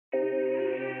Hi,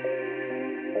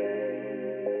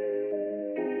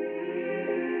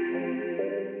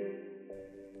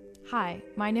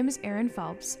 my name is Erin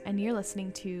Phelps, and you're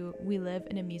listening to We Live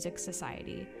in a Music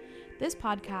Society. This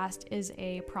podcast is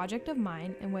a project of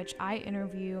mine in which I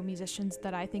interview musicians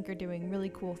that I think are doing really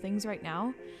cool things right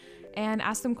now and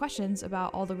ask them questions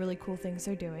about all the really cool things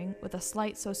they're doing with a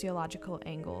slight sociological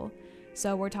angle.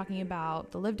 So we're talking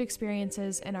about the lived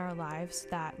experiences in our lives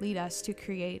that lead us to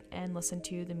create and listen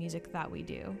to the music that we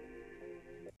do.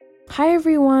 Hi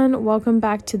everyone, welcome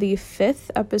back to the 5th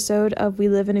episode of We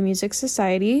Live in a Music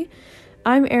Society.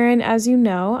 I'm Erin, as you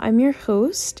know, I'm your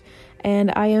host, and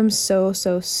I am so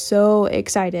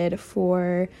excited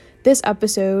for this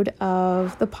episode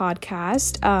of the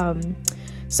podcast.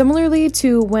 Similarly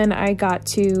to when I got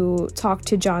to talk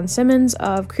to John Simmons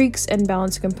of Creaks and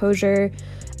Balance Composure,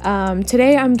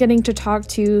 today I'm getting to talk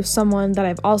to someone that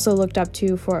I've also looked up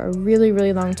to for a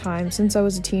really long time. Since I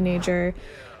was a teenager,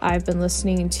 I've been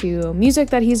listening to music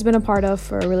that he's been a part of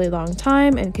for a really long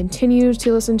time and continues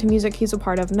to listen to music he's a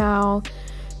part of now.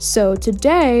 So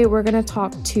today we're going to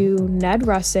talk to Ned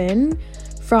Russin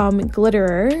from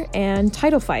Glitterer and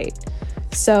Title Fight.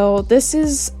 So this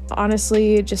is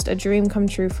honestly just a dream come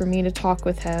true for me to talk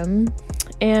with him.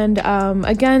 And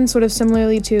again, sort of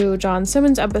similarly to John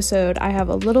Simmons' episode, I have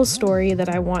a little story that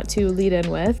I want to lead in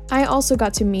with. I also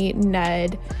got to meet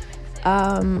Ned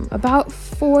about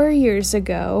 4 years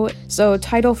ago. So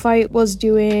Title Fight was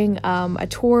doing a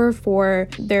tour for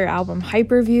their album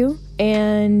Hyperview,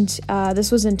 and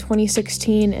this was in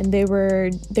 2016, and they were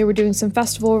doing some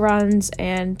festival runs,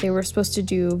 and they were supposed to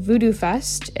do Voodoo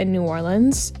Fest in New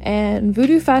Orleans. And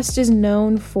Voodoo Fest is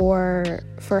known for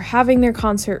having their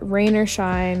concert rain or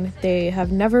shine. They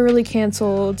have never really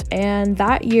canceled, and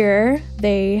that year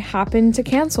they happened to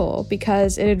cancel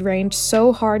because it had rained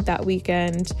so hard that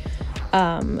weekend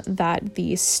that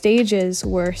the stages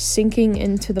were sinking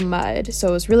into the mud. So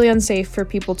it was really unsafe for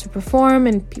people to perform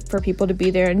and for people to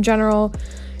be there in general.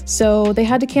 So they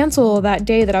had to cancel that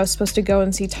day that I was supposed to go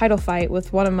and see Title Fight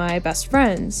with one of my best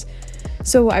friends.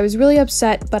 So I was really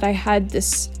upset, but I had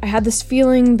this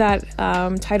feeling that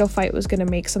Title Fight was going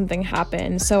to make something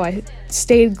happen. So I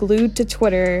stayed glued to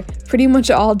Twitter pretty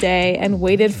much all day and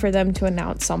waited for them to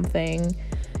announce something.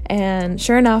 And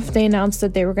sure enough, they announced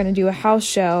that they were going to do a house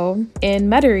show in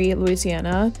Metairie,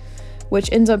 Louisiana,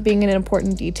 which ends up being an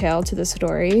important detail to the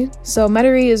story. So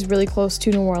Metairie is really close to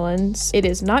New Orleans. It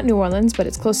is not New Orleans, but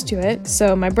it's close to it.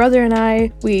 So my brother and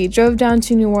I, we drove down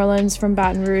to New Orleans from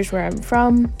Baton Rouge, where I'm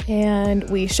from, and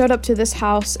we showed up to this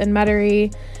house in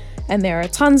Metairie, and there are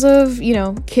tons of,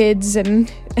 kids and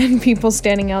people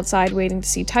standing outside waiting to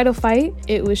see Title Fight.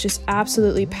 It was just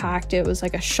absolutely packed. It was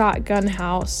like a shotgun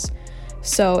house.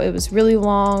 So it was really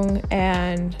long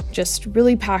and just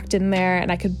really packed in there,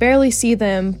 and I could barely see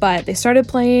them, but they started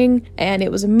playing and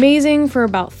it was amazing for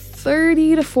about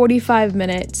 30 to 45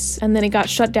 minutes, and then it got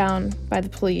shut down by the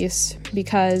police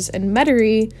because in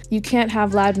Metairie, you can't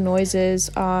have loud noises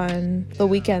on the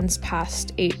weekends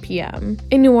past 8 p.m.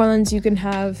 In New Orleans, you can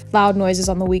have loud noises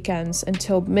on the weekends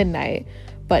until midnight,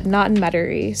 but not in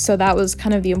Metairie. So that was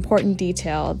kind of the important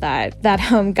detail that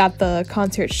got the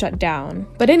concert shut down.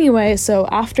 But anyway, so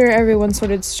after everyone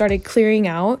sort of started clearing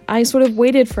out, I sort of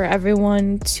waited for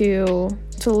everyone to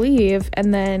leave,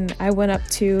 and then I went up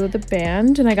to the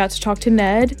band and I got to talk to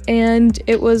Ned, and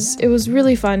it was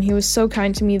really fun. He was so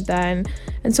kind to me then,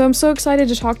 and so I'm so excited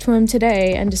to talk to him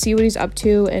today and to see what he's up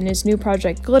to in his new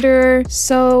project Glitterer.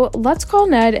 So let's call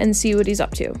Ned and see what he's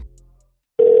up to.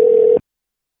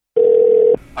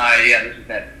 Yeah, this is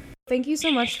Ned. Thank you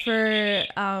so much for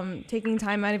taking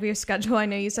time out of your schedule. I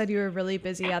know you said you were really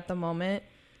busy at the moment.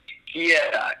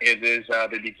 Yeah, it is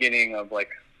the beginning of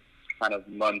kind of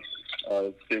months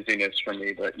of busyness for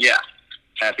me, but yeah,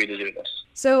 happy to do this.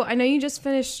 So I know you just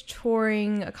finished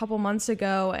touring a couple months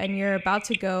ago and you're about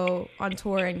to go on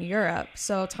tour in Europe.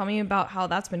 So tell me about how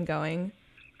that's been going.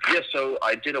 Yeah, so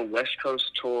I did a West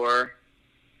Coast tour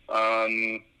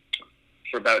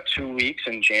for about 2 weeks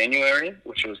in January,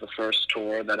 which was the first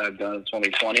tour that I've done in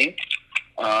 2020.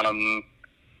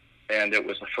 And it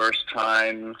was the first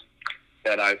time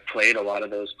that I've played a lot of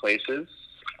those places.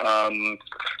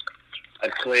 I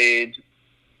played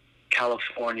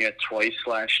California twice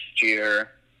last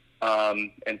year,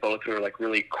 and both were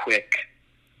really quick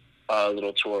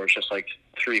little tours, just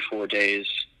 3-4 days.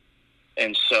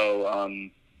 And so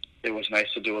it was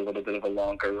nice to do a little bit of a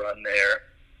longer run there.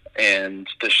 And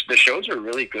the shows are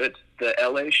really good. The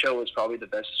LA show was probably the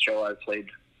best show I've played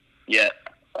yet,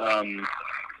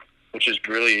 which is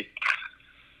really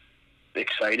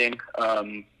exciting.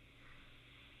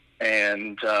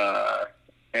 And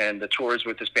and the tours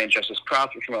with this band Justice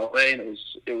Prophet from LA, and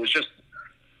it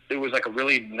was like a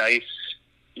really nice,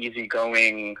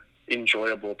 easygoing,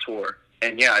 enjoyable tour.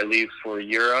 And yeah, I leave for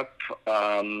Europe.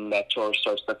 That tour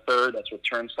starts the 3rd. That's with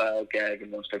Turnstile, Gag,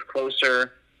 and One Step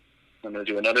Closer. I'm going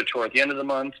to do another tour at the end of the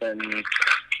month and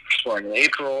touring in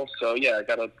April. So yeah, I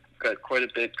got quite a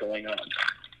bit going on.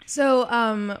 So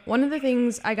one of the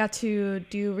things I got to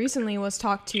do recently was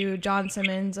talk to John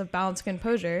Simmons of Balanced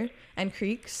Composure and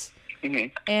Creeks.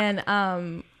 Mm-hmm.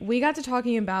 And we got to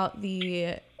talking about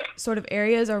the sort of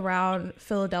areas around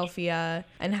Philadelphia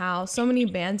and how so many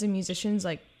bands and musicians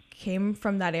like came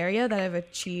from that area that have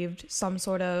achieved some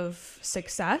sort of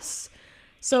success.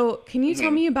 So can you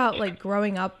tell me about like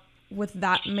growing up with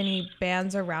that many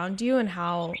bands around you and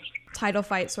how Title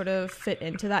Fight sort of fit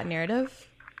into that narrative?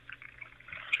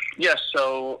 Yeah,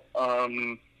 so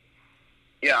I'm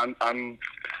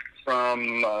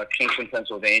from Kingston,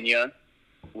 Pennsylvania,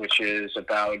 which is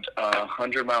about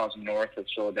 100 miles north of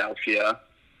Philadelphia.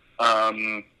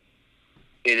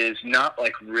 It is not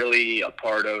like really a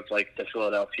part of like the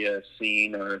Philadelphia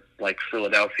scene or like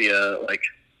Philadelphia like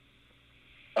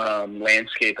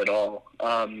landscape at all.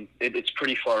 It's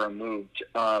pretty far removed.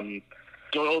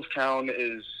 Doylestown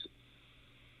is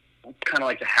kind of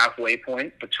like the halfway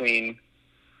point between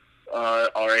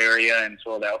our area and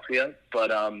Philadelphia,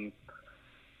 but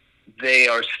they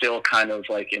are still kind of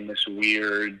like in this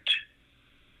weird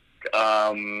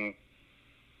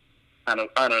I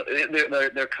don't know.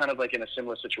 They're kind of like in a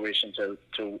similar situation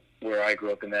to where I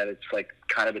grew up, in that it's like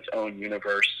kind of its own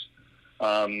universe,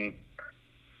 and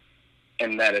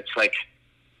that it's like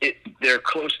they're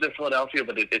close to Philadelphia,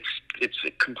 but it's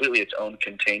completely its own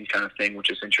contained kind of thing, which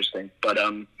is interesting. But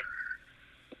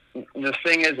the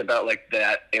thing is about like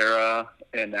that era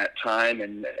and that time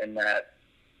and that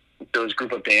those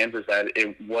group of bands is that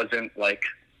it wasn't like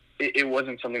it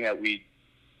wasn't something that we.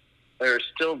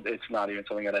 It's not even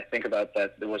something that I think about,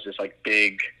 that there was this like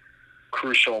big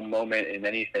crucial moment in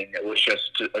anything. It was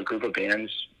just a group of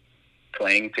bands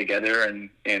playing together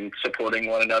and supporting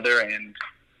one another and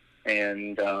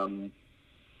in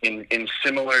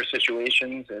similar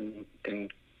situations and in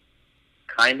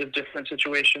kind of different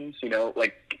situations, you know,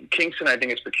 like Kingston, I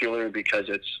think it's peculiar because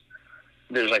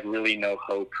there's like really no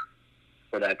hope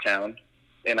for that town.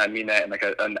 And I mean that in like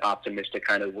an optimistic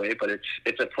kind of way, but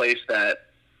it's a place that,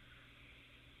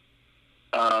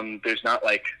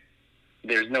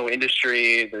 there's no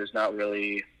industry. There's not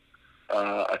really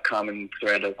a common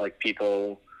thread of like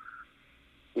people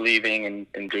leaving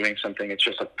and doing something. It's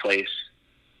just a place.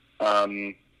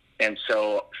 And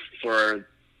so for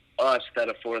us, that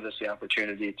afforded us the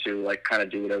opportunity to like kind of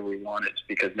do whatever we wanted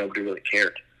because nobody really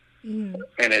cared. Mm.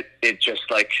 And it just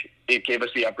like, it gave us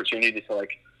the opportunity to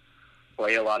like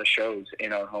play a lot of shows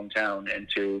in our hometown and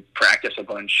to practice a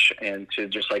bunch and to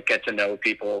just like get to know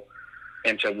people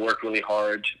and to work really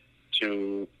hard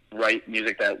to write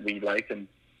music that we liked, and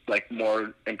like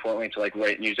more importantly to like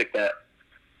write music that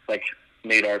like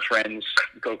made our friends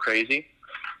go crazy.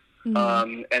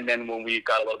 Mm-hmm. And then when we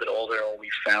got a little bit older, we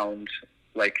found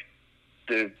like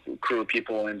the crew of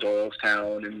people in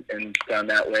Doylestown and down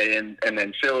that way, and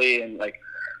then Philly and like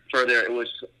further, it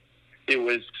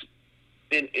was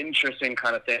an interesting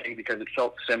kind of thing because it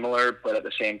felt similar, but at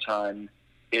the same time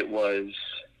it was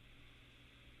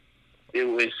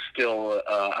still,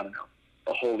 I don't know,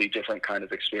 a wholly different kind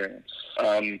of experience.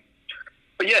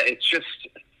 But yeah, it's just,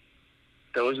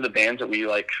 those are the bands that we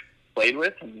like played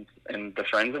with and the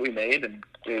friends that we made. And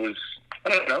it was, I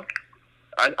don't know,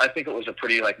 I think it was a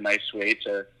pretty like nice way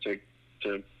to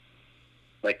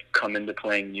like come into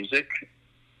playing music.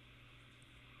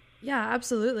 Yeah,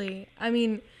 absolutely. I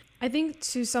mean, I think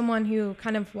to someone who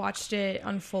kind of watched it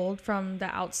unfold from the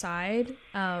outside,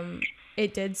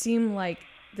 it did seem like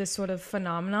this sort of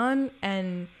phenomenon.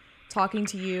 And talking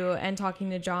to you and talking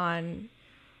to John,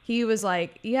 he was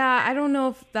like, yeah, I don't know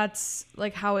if that's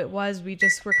like how it was. We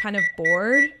just were kind of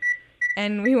bored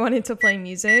and we wanted to play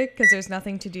music because there's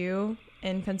nothing to do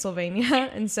in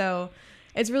Pennsylvania. And so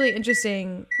it's really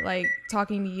interesting, like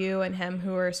talking to you and him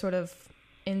who are sort of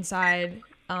inside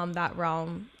that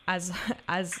realm as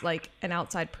like an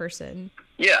outside person.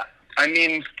 Yeah. I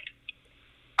mean,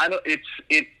 I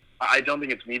don't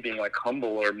think it's me being like humble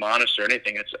or modest or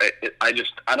anything. I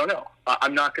don't know.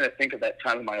 I'm not going to think of that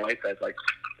time in my life as like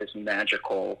this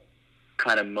magical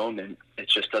kind of moment. It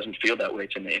just doesn't feel that way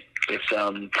to me. It's,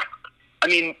 I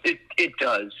mean, it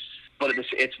does, but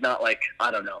it's not like,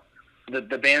 I don't know.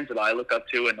 The bands that I look up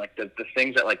to and like the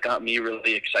things that like got me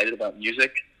really excited about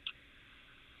music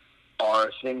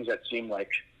are things that seem like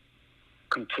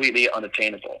completely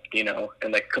unattainable, you know,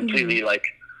 and like completely like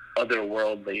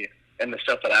otherworldly. and the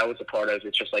stuff that I was a part of,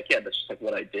 it's just like, yeah, that's just like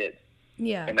what I did.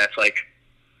 Yeah. And that's like,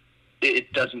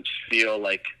 it doesn't feel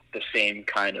like the same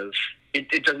kind of,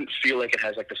 it doesn't feel like it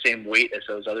has like the same weight as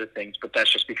those other things, but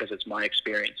that's just because it's my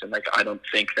experience. And like, I don't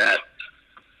think that,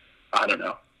 I don't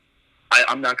know.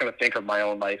 I'm not going to think of my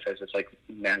own life as this like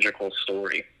magical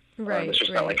story. Right. It's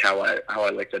just not like how I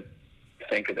like to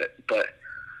think of it. But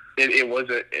it was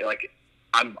like,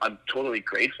 I'm totally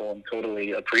grateful and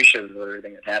totally appreciative of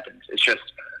everything that happened. It's just,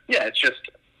 yeah, it's just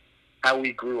how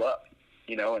we grew up,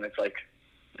 you know, and it's like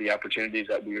the opportunities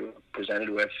that we were presented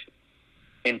with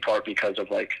in part because of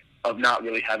not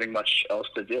really having much else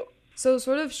to do. So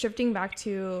sort of shifting back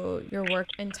to your work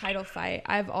in Title Fight,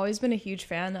 I've always been a huge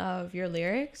fan of your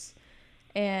lyrics.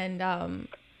 And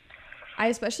I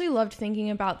especially loved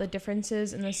thinking about the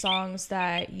differences in the songs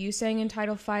that you sang in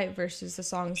Title Fight versus the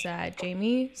songs that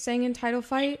Jamie sang in Title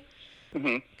Fight.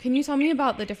 Mm-hmm. Can you tell me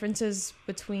about the differences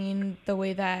between the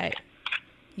way that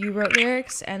you wrote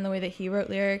lyrics and the way that he wrote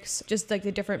lyrics, just like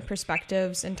the different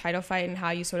perspectives in Title Fight and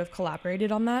how you sort of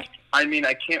collaborated on that? I mean,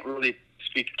 I can't really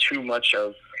speak too much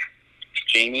of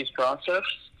Jamie's process,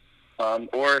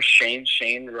 or Shane.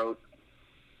 Shane wrote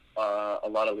a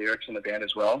lot of lyrics in the band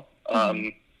as well.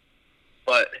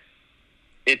 But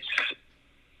it's,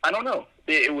 I don't know.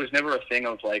 It was never a thing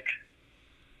of like,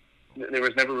 there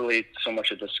was never really so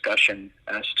much a discussion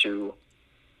as to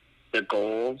the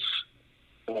goals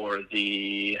or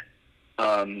the,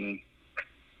 I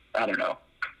don't know,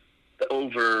 the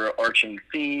overarching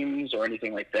themes or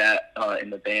anything like that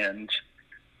in the band.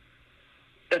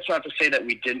 That's not to say that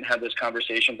we didn't have those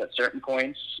conversations at certain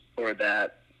points, or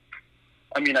that,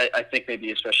 I mean, I think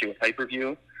maybe especially with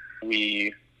Hyperview,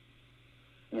 we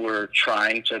were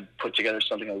trying to put together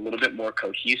something a little bit more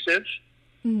cohesive.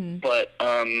 But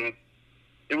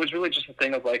it was really just a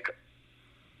thing of like,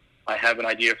 I have an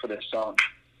idea for this song.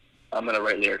 I'm going to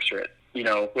write lyrics for it. You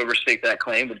know, whoever staked that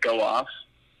claim would go off,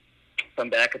 come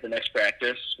back at the next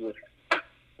practice with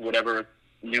whatever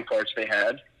new parts they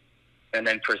had, and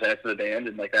then present it to the band,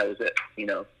 and like that was it, you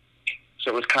know.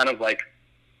 So it was kind of like,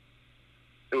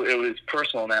 it was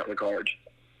personal in that regard.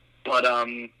 But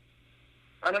I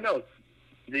don't know.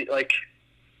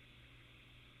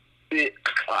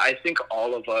 I think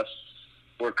all of us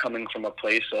were coming from a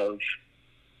place of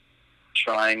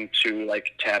trying to like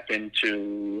tap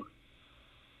into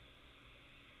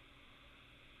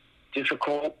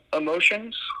difficult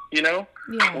emotions, you know,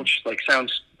 which like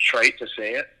sounds trite to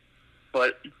say it,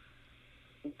 but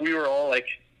we were all like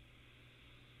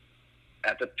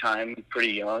at the time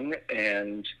pretty young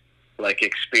and like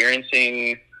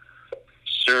experiencing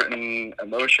certain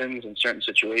emotions and certain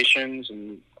situations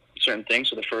and certain things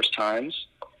for the first times.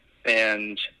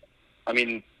 And I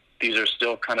mean, these are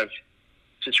still kind of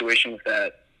situations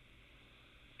that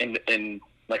in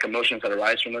like emotions that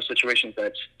arise from those situations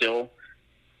that still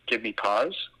give me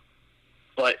pause.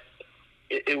 But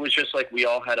it was just like we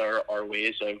all had our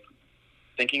ways of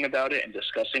thinking about it and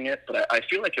discussing it. But I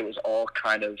feel like it was all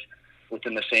kind of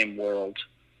within the same world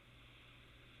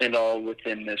and all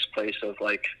within this place of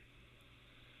like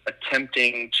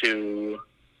attempting to,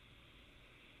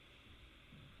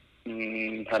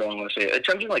 how do I want to say it?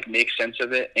 Attempting to like make sense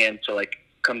of it and to like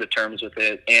come to terms with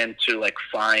it and to like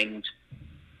find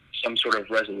some sort of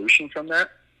resolution from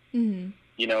that,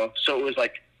 you know? So it was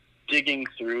like digging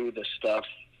through the stuff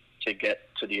to get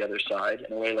to the other side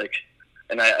in a way, like,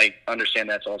 and I understand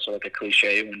that's also like a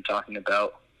cliche when talking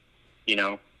about, you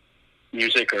know,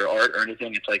 music or art or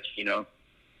anything. It's like, you know,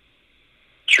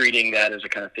 treating that as a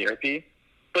kind of therapy,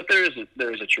 but there is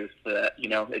a truth to that, you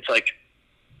know. It's like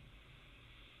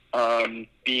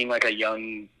being like a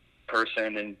young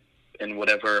person and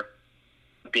whatever,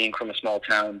 being from a small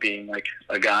town, being like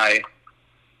a guy,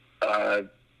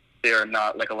 there are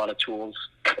not like a lot of tools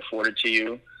afforded to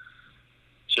you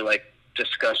to like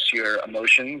discuss your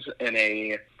emotions in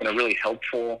a really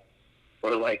helpful,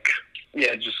 or like,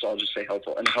 yeah, I'll just say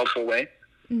helpful, in a helpful way,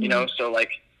 you know. So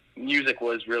like music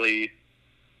was really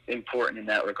important in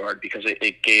that regard because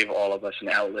it gave all of us an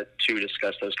outlet to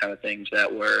discuss those kind of things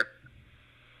that were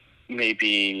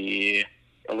maybe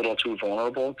a little too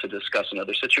vulnerable to discuss in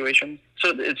other situations.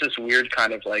 So it's this weird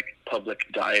kind of like public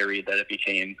diary that it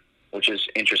became, which is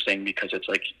interesting because it's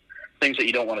like things that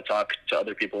you don't want to talk to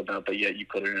other people about, but yet you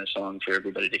put it in a song for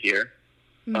everybody to hear.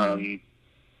 But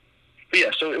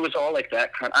yeah, so it was all like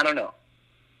that kind. I don't know.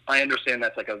 I understand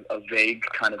that's like a vague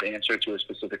kind of answer to a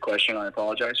specific question. I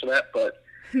apologize for that, but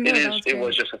it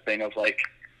was just a thing of like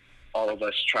all of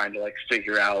us trying to like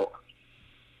figure out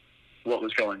what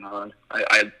was going on.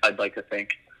 I'd like to think.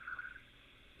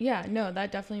 Yeah, no,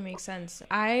 that definitely makes sense.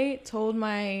 I told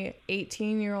my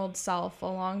 18-year-old self a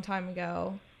long time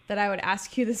ago that I would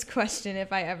ask you this question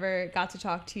if I ever got to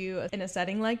talk to you in a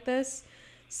setting like this.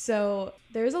 So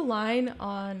there's a line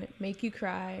on Make You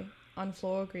Cry on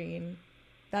Floral Green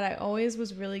that I always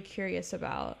was really curious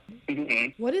about.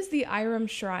 Mm-hmm. What is the Iram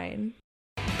Shrine?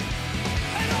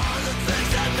 And all the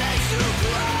things that makes you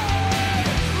cry,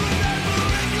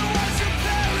 remembering you as your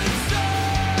parents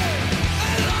died,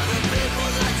 and all the people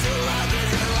that you love in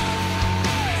your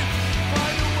life,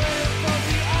 find a way above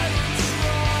the Iron Shrine.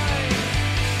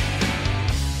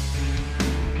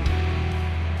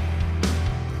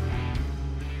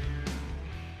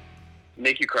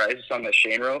 Make You Cry is a song that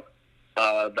Shane wrote.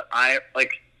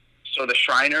 So the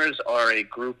Shriners are a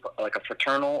group, like a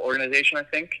fraternal organization, I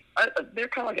think. They're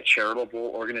kind of like a charitable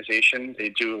organization. They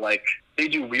do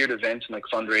weird events and like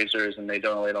fundraisers, and they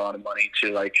donate a lot of money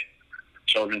to like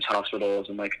children's hospitals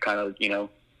and like kind of,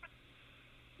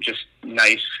 just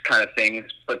nice kind of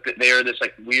things. But they are this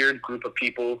like weird group of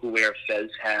people who wear fez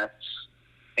hats,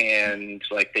 and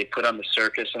like they put on the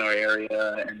circus in our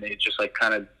area, and they just like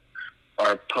kind of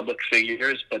are public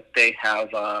figures. But they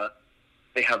have a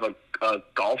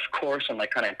golf course and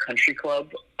like kind of country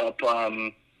club up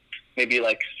maybe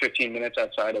like 15 minutes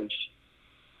outside of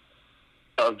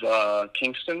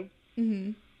Kingston.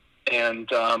 Mm-hmm. And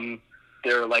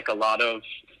there are like a lot of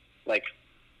like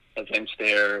events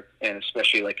there, and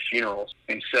especially like funerals.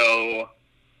 And so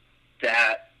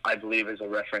that, I believe, is a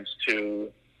reference to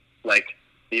like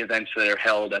the events that are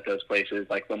held at those places,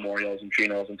 like memorials and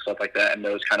funerals and stuff like that, and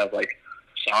those kind of like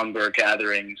somber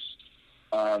gatherings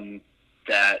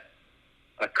that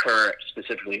occur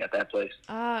specifically at that place.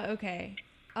 Ah, okay.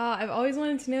 I've always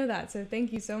wanted to know that, so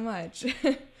thank you so much.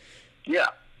 Yeah,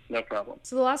 no problem.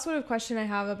 So the last sort of question I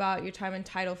have about your time in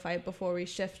Title Fight before we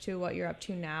shift to what you're up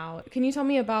to now. Can you tell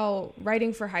me about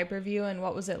writing for Hyperview, and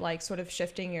what was it like sort of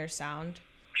shifting your sound?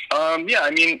 Yeah,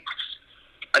 I mean,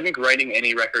 I think writing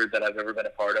any record that I've ever been a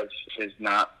part of has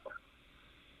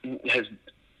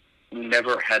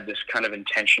never had this kind of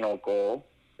intentional goal,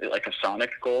 like a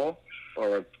sonic goal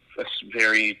or a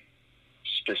very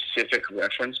specific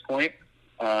reference point.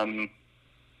 That's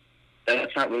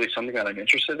not really something that I'm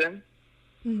interested in.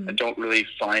 Mm-hmm. I don't really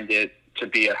find it to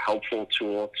be a helpful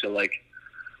tool to like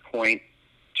point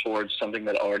towards something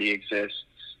that already exists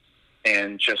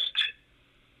and just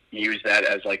use that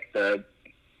as like the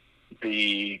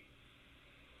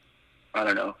I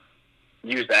don't know,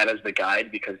 use that as the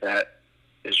guide, because that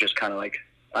is just kind of like,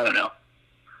 I don't know,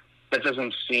 that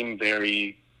doesn't seem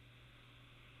very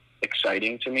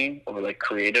exciting to me or like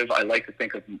creative. I like to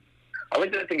think of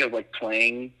like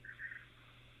playing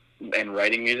and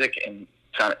writing music in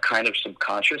kind of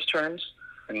subconscious terms,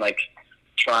 and like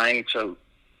trying to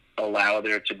allow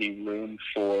there to be room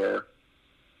for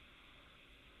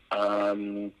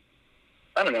allow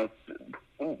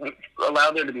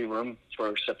there to be room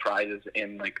for surprises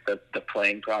in like the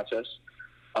playing process.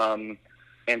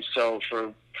 And so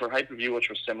for Hyperview, which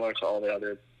was similar to all the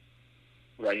other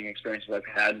writing experiences I've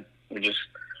had, we just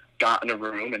got in a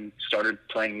room and started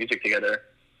playing music together.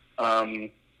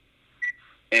 And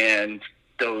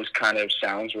those kind of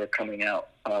sounds were coming out.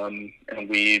 And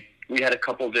we had a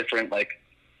couple different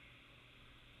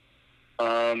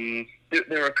there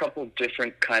were a couple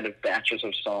different kind of batches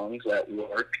of songs that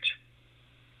worked.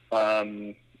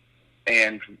 And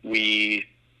we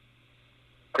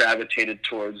gravitated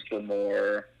towards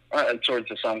towards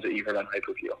the songs that you heard on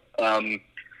Hyperview.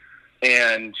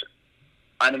 And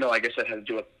I don't know, I guess that had to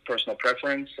do with personal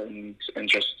preference and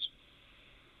just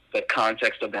the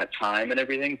context of that time and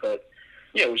everything. But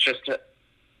yeah, it was just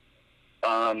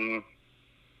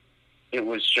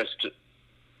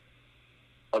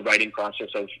a writing process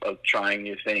of trying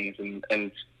new things.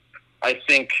 And I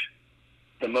think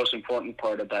the most important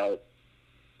part about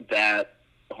that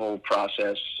whole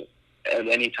process at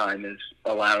any time is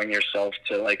allowing yourself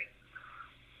to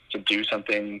do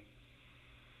something,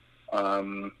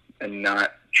 and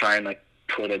not try and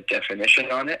put a definition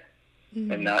on it,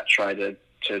 mm-hmm. and not try to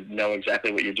know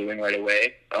exactly what you're doing right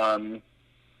away. And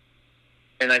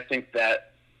I think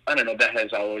that, I don't know, that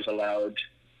has always allowed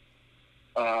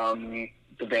the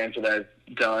bands that I've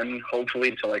done,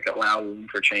 hopefully, to allow room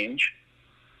for change,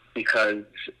 because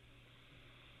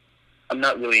I'm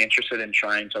not really interested in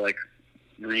trying to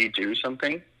redo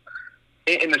something,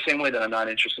 in the same way that I'm not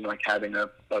interested in having a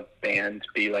band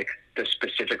be the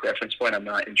specific reference point. I'm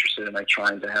not interested in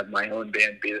trying to have my own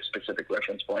band be the specific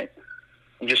reference point.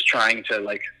 I'm just trying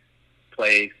to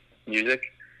play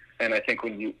music. And I think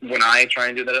when I try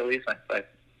and do that, at least,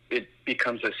 it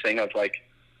becomes this thing of I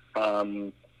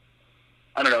don't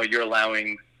know, you're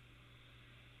allowing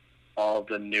all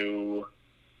the new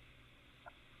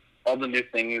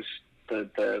things,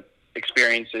 the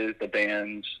experiences, the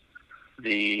bands,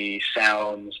 the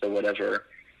sounds, the whatever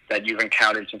that you've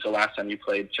encountered since the last time you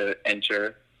played to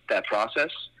enter that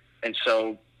process. And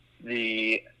so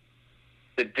the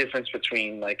difference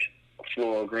between like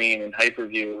Floral Green and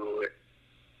Hyperview,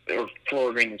 or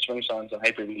Floral Green and Swing Songs and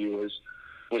Hyperview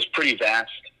was pretty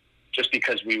vast, just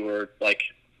because we were like,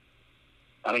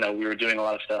 I don't know, we were doing a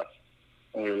lot of stuff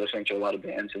and we were listening to a lot of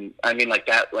bands. And I mean, like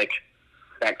that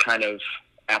kind of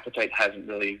appetite hasn't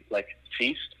really like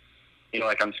ceased. You know,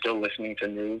 like I'm still listening to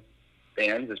new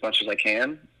bands as much as I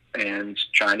can and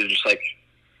trying to just like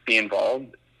be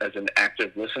involved as an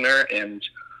active listener and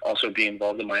also be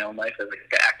involved in my own life as like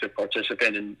an active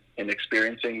participant in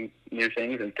experiencing new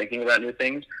things and thinking about new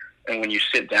things. And when you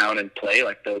sit down and play,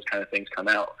 like those kind of things come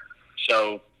out.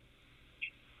 So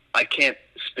I can't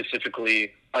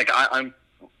specifically, like I'm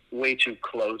way too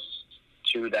close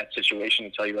to that situation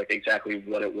to tell you like exactly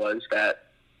what it was that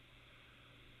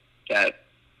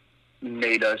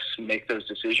made us make those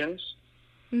decisions.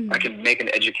 Mm-hmm. I can make an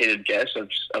educated guess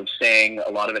of saying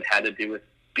a lot of it had to do with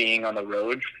being on the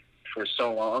road for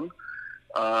so long.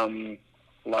 A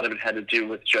lot of it had to do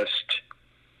with just,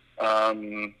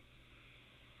 I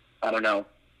don't know,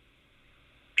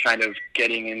 kind of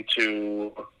getting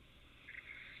into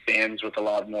bands with a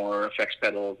lot more effects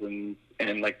pedals and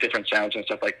like different sounds and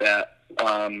stuff like that.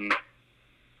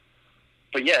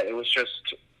 But yeah, it was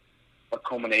just a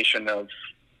culmination of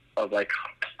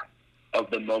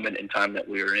the moment in time that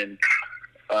we were in,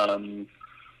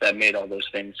 that made all those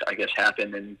things, I guess,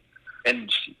 happen.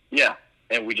 And yeah,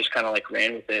 and we just kind of like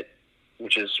ran with it,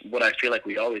 which is what I feel like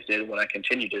we always did, what I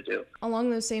continue to do.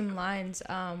 Along those same lines,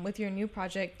 with your new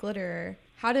project, Glitter,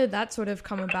 how did that sort of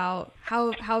come about?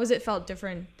 How has it felt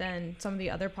different than some of the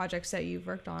other projects that you've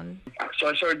worked on? So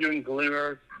I started doing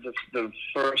Glitter. The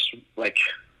first like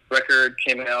record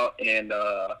came out in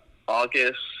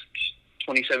August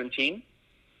 2017.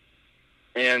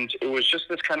 And it was just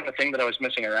this kind of a thing that I was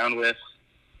messing around with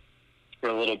for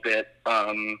a little bit,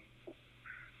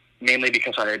 mainly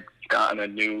because I had gotten a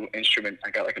new instrument.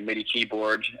 I got like a MIDI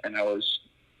keyboard, and I was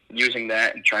using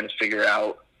that and trying to figure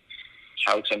out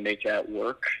how to make that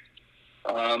work.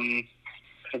 Because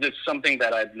it's something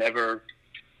that I'd never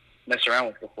messed around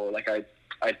with before. Like I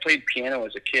played piano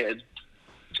as a kid,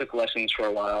 took lessons for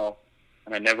a while,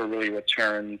 and I never really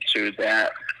returned to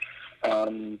that.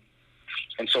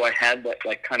 And so I had that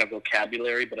like kind of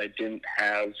vocabulary, but I didn't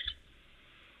have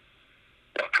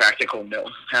a practical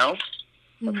know-how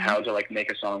of how to like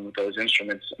make a song with those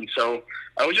instruments. And so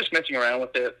I was just messing around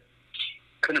with it,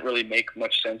 couldn't really make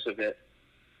much sense of it.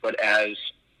 But as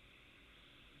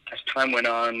time went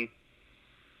on,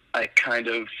 I kind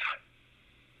of,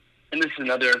 and this is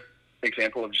another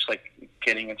example of just like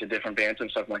getting into different bands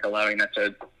and stuff, like allowing that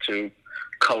to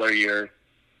color your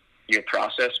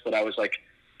process. But I was like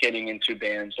getting into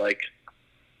bands like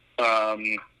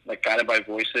Guided by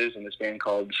Voices and this band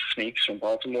called Sneaks from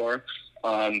Baltimore,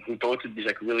 who both did these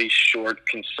like really short,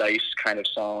 concise kind of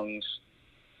songs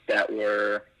that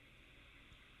were,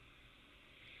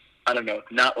 I don't know,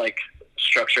 not like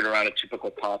structured around a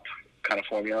typical pop kind of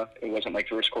formula. It wasn't like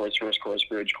verse, chorus,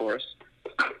 bridge, chorus.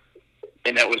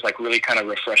 And that was like really kind of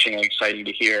refreshing and exciting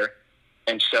to hear.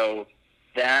 And so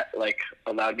that like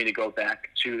allowed me to go back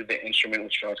to the instrument,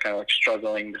 which I was kind of like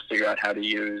struggling to figure out how to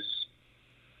use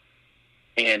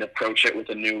and approach it with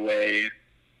a new way.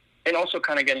 And also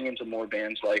kind of getting into more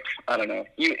bands like, I don't know,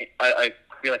 I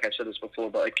feel like I've said this before,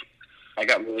 but like I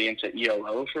got really into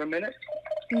ELO for a minute.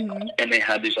 Mm-hmm. And they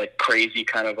had these like crazy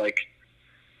kind of like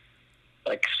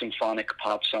symphonic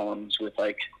pop songs with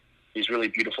like these really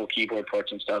beautiful keyboard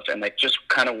parts and stuff, and like just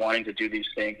kind of wanting to do these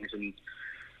things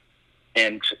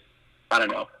and I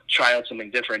don't know, try out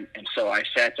something different. And so I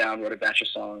sat down, wrote a batch of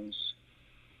songs,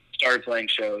 started playing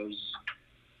shows,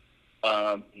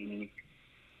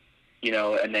 you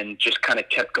know, and then just kind of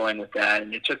kept going with that.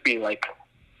 And it took me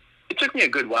a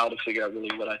good while to figure out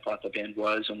really what I thought the band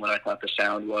was and what I thought the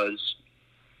sound was.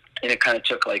 And it kind of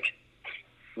took like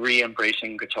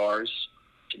re-embracing guitars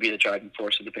to be the driving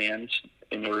force of the band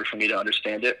in order for me to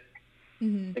understand it,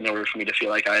 in order for me to feel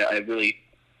like I really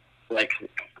like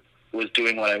was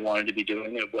doing what I wanted to be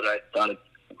doing and what I thought it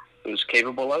was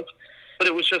capable of. But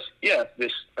it was just,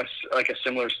 like a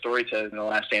similar story to the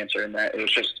last answer, in that it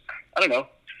was just, I don't know,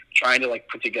 trying to like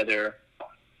put together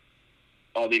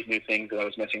all these new things that I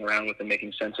was messing around with and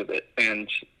making sense of it. And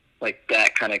like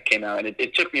that kind of came out. And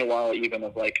it took me a while even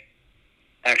of like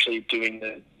actually doing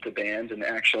the band and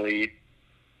actually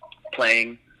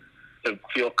playing to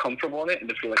feel comfortable in it and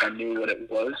to feel like I knew what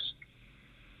it was.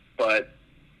 But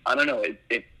I don't know,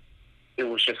 it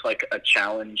was just like a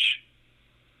challenge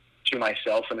to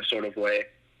myself in a sort of way,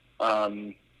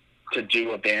 to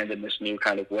do a band in this new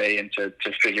kind of way and to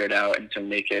figure it out and to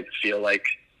make it feel like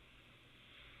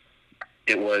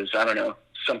it was, I don't know,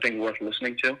 something worth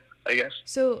listening to, I guess.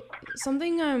 So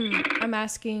something I'm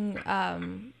asking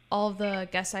all of the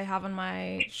guests I have on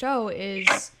my show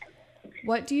is,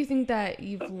 what do you think that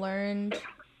you've learned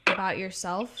about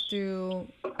yourself through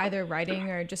either writing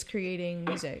or just creating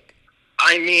music?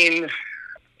 I mean,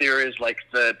 there is like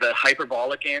the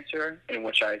hyperbolic answer in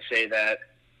which I say that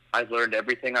I've learned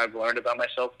everything I've learned about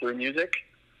myself through music,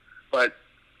 but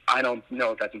I don't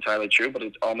know if that's entirely true, but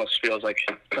it almost feels like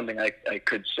something I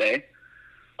could say.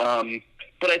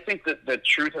 But I think that the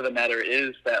truth of the matter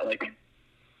is that, like,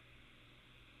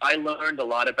 I learned a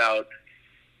lot about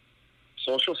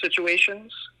social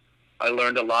situations. I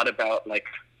learned a lot about, like,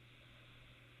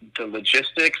 the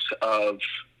logistics of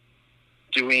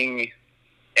doing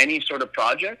any sort of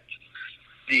project.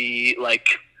 The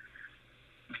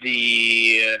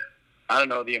I don't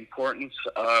know, the importance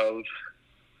of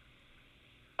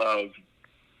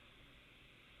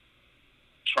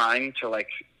trying to, like,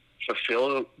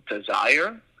 fulfill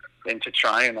desire and to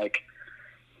try and, like,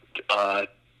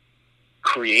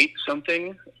 create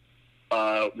something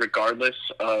regardless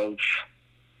of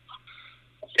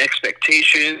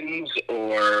expectations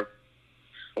or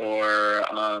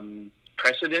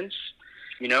precedents,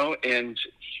 you know. And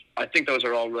I think those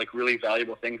are all, like, really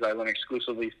valuable things I learned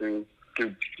exclusively through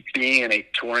being in a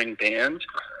touring band.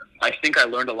 I think I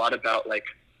learned a lot about, like,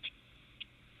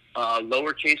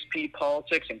 lowercase p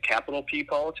politics and capital P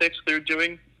politics through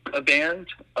doing a band.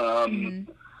 And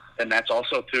that's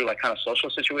also through, like, kind of social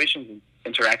situations and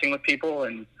interacting with people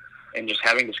and just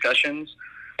having discussions.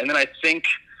 And then I think,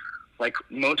 like,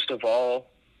 most of all,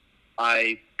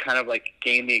 I kind of, like,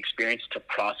 gained the experience to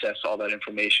process all that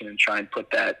information and try and put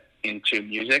that into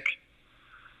music.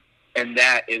 And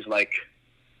that is, like,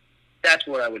 that's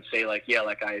where I would say, like, yeah,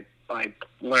 like, I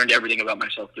learned everything about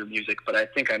myself through music, but I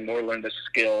think I more learned a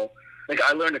skill. Like,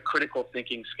 I learned a critical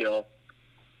thinking skill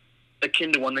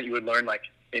akin to one that you would learn, like,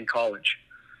 in college,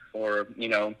 or, you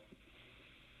know,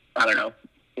 I don't know,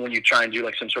 when you try and do,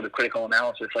 like, some sort of critical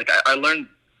analysis. Like, I learned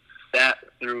that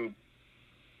through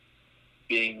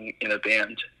being in a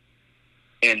band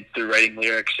and through writing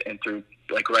lyrics and through,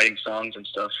 like, writing songs and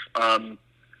stuff. And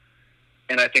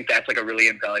I think that's, like, a really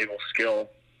invaluable skill.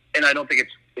 And I don't think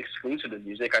it's exclusive to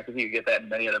music. I think you get that in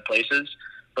many other places.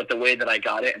 But the way that I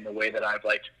got it and the way that I've,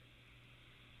 like,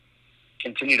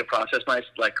 continued to process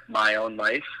my own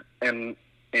life and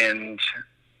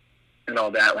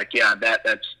all that, like, yeah,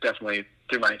 that's definitely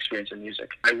through my experience in music.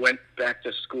 I went back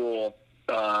to school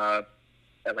at,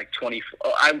 like, 20.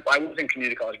 I was in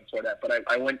community college before that, but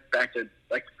I went back to,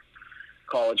 like,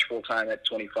 college full time at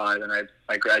 25, and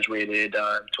I graduated in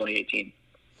 2018.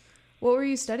 What were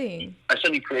you studying? I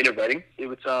studied creative writing. It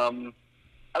was, I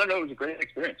don't know, it was a great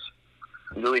experience.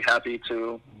 I'm really happy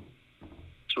to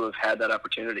have had that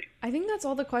opportunity. I think that's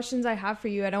all the questions I have for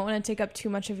you. I don't want to take up too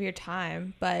much of your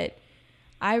time, but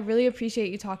I really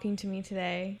appreciate you talking to me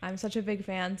today. I'm such a big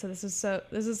fan, so this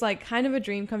is like kind of a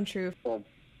dream come true. Well,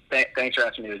 thanks for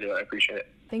asking me to do it. I appreciate it.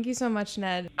 Thank you so much,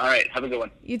 Ned. All right, have a good one.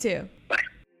 You too. Bye.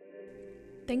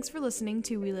 Thanks for listening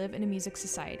to We Live in a Music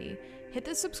Society. Hit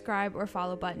the subscribe or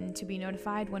follow button to be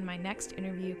notified when my next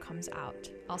interview comes out.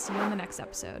 I'll see you in the next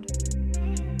episode.